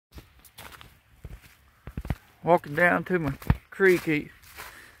Walking down to my creek. It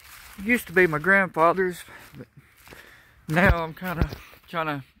used to be my grandfather's, but now I'm kind of trying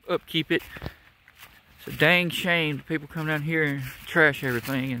to upkeep it. It's a dang shame people come down here and trash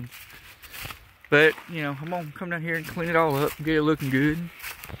everything, but you know, I'm gonna come down here and clean it all up and get it looking good.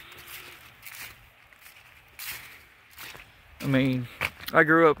 I mean, I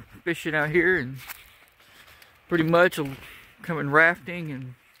grew up fishing out here and pretty much coming rafting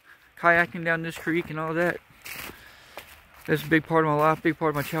and kayaking down this creek and all that. That's a big part of my life, big part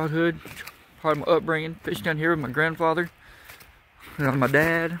of my childhood, part of my upbringing. Fishing down here with my grandfather, and my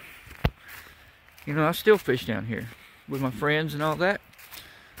dad. You know, I still fish down here with my friends and all that.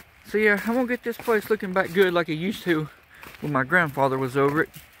 So yeah, I'm gonna get this place looking back good like it used to when my grandfather was over it.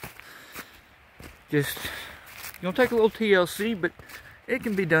 Just, gonna take a little TLC, but it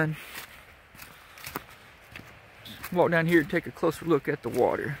can be done. Walk down here and take a closer look at the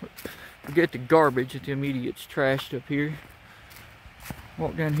water. Forget the garbage that the immediate's trashed up here.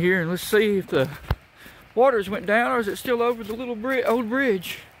 Walk down here and let's see if the waters went down or is it still over the little old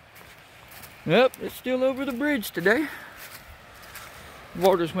bridge. Yep, it's still over the bridge today.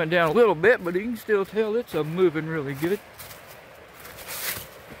 Waters went down a little bit, but you can still tell it's moving really good.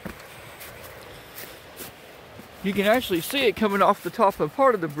 You can actually see it coming off the top of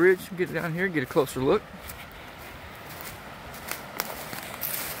part of the bridge. Get down here and get a closer look.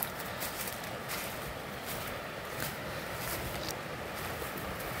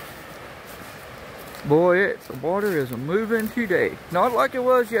 Boy, the water is moving today. Not like it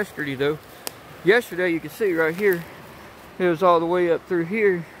was yesterday though. Yesterday you can see right here, it was all the way up through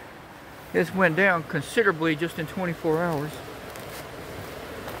here. It's went down considerably just in 24 hours.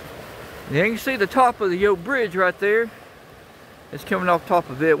 And you can see the top of the old bridge right there. It's coming off top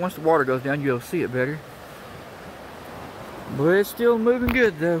of it. Once the water goes down, you'll see it better. But it's still moving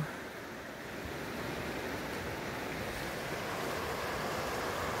good though.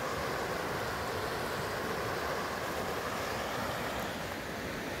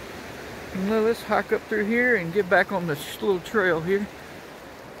 Well, let's hike up through here and get back on this little trail here.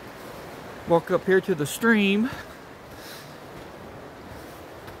 Walk up here to the stream.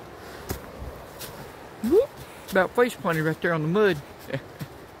 Whoop! About face planted right there on the mud.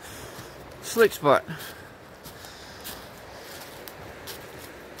 Slick spot.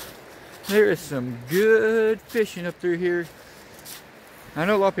 There is some good fishing up through here. I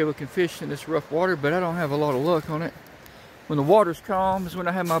know a lot of people can fish in this rough water, but I don't have a lot of luck on it. When the water's calm is when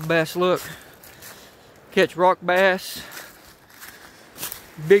I have my best luck. Catch rock bass,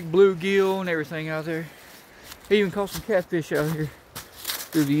 big bluegill and everything out there. I even caught some catfish out here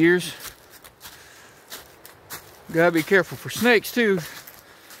through the years. Gotta be careful for snakes too.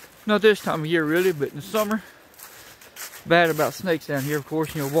 Not this time of year really, but in the summer. Bad about snakes down here, of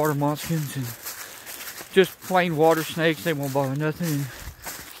course, you know, water monsters and just plain water snakes, they won't bother nothing. And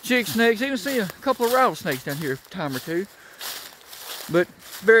jig snakes, even see a couple of rattlesnakes down here a time or two. But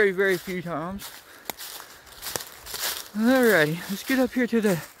very, very few times. Alrighty, let's get up here to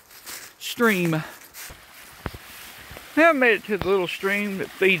the stream. I haven't made it to the little stream that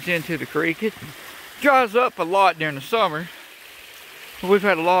feeds into the creek. It dries up a lot during the summer. We've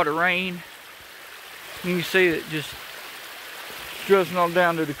had a lot of rain. You can see it just drizzling on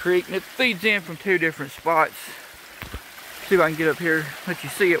down to the creek, and it feeds in from two different spots. See if I can get up here, let you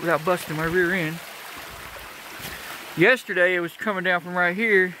see it without busting my rear end. Yesterday it was coming down from right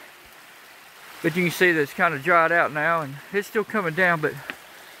here, but you can see that it's kind of dried out now, and it's still coming down, but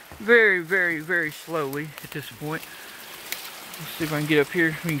very, very, very slowly at this point. Let's see if I can get up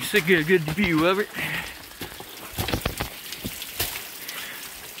here. We can get a good view of it.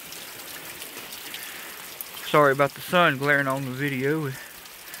 Sorry about the sun glaring on the video.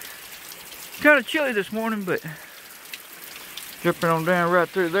 It's kind of chilly this morning, but dripping on down right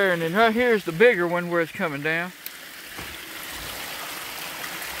through there, and then right here is the bigger one where it's coming down.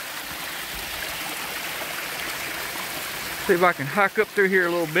 See if I can hike up through here a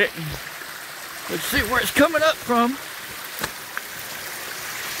little bit and let's see where it's coming up from.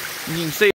 And you can see